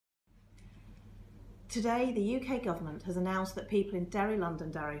Today, the UK government has announced that people in Derry,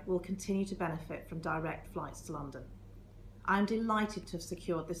 Londonderry will continue to benefit from direct flights to London. I am delighted to have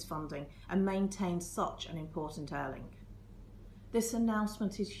secured this funding and maintained such an important airlink. This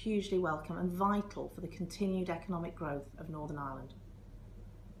announcement is hugely welcome and vital for the continued economic growth of Northern Ireland.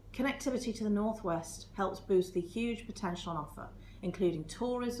 Connectivity to the northwest helps boost the huge potential on offer, including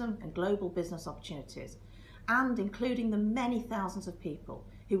tourism and global business opportunities, and including the many thousands of people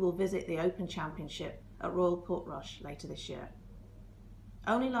who will visit the Open Championship at Royal Portrush later this year.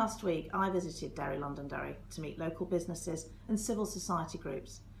 Only last week I visited Derry, Londonderry to meet local businesses and civil society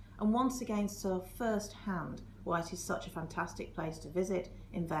groups, and once again saw firsthand why it is such a fantastic place to visit,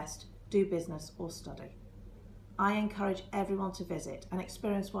 invest, do business or study. I encourage everyone to visit and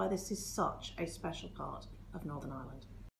experience why this is such a special part of Northern Ireland.